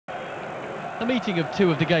A meeting of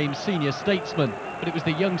two of the game's senior statesmen, but it was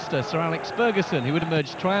the youngster Sir Alex Ferguson who had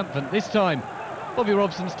emerged triumphant this time. Bobby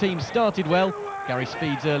Robson's team started well. Gary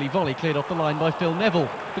Speed's early volley cleared off the line by Phil Neville,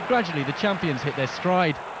 but gradually the champions hit their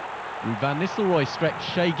stride. Ruud van Nistelrooy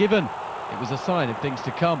stretched Shay Given. It was a sign of things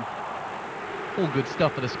to come. All good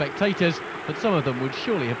stuff for the spectators, but some of them would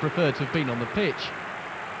surely have preferred to have been on the pitch.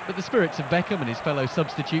 But the spirits of Beckham and his fellow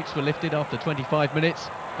substitutes were lifted after 25 minutes.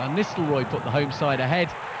 Van Nistelrooy put the home side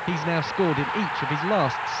ahead. He's now scored in each of his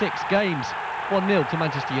last 6 games. 1-0 to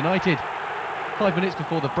Manchester United. 5 minutes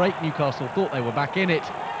before the break, Newcastle thought they were back in it,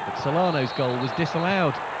 but Solano's goal was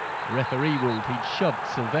disallowed. The referee ruled he'd shoved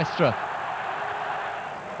Silvestre.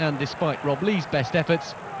 And despite Rob Lee's best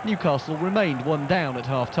efforts, Newcastle remained 1 down at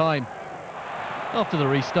half-time. After the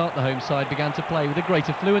restart, the home side began to play with a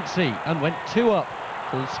greater fluency and went 2 up.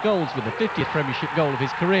 Paul Scholes with the 50th Premiership goal of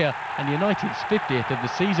his career and United's 50th of the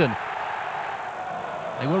season.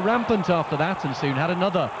 They were rampant after that and soon had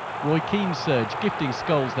another. Roy Keane's surge gifting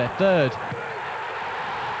Scholes their 3rd.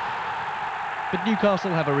 But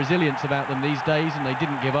Newcastle have a resilience about them these days and they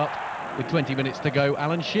didn't give up. With 20 minutes to go,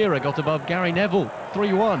 Alan Shearer got above Gary Neville,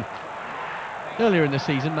 3-1. Earlier in the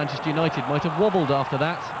season, Manchester United might have wobbled after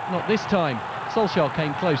that. Not this time. Solskjaer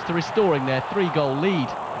came close to restoring their 3-goal lead.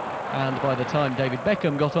 And by the time David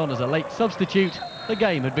Beckham got on as a late substitute, the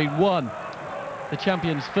game had been won. The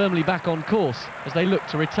champions firmly back on course as they look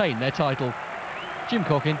to retain their title. Jim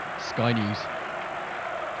Cockin, Sky News.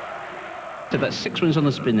 So that's 6 runs on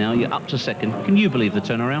the spin now, you're up to 2nd. Can you believe the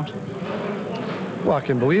turnaround? Well, I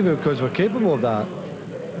can believe it because we're capable of that.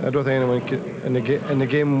 I don't think anyone in the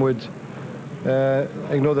game would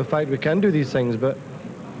ignore the fact we can do these things, but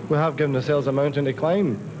we have given ourselves a mountain to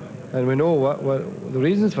climb, and we know what the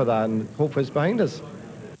reasons for that, and hopefully it's behind us.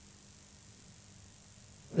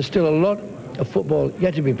 There's still a lot of football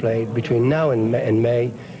yet to be played between now and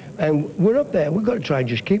May, and we're up there. We've got to try and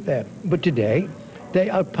just keep there. But today, they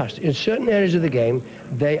outpassed. In certain areas of the game,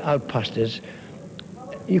 they outpassed us.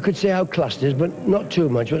 You could say outclassed us, but not too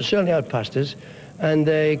much, but certainly outpassed us. And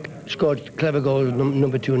they scored clever goals,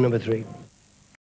 number 2 and number 3.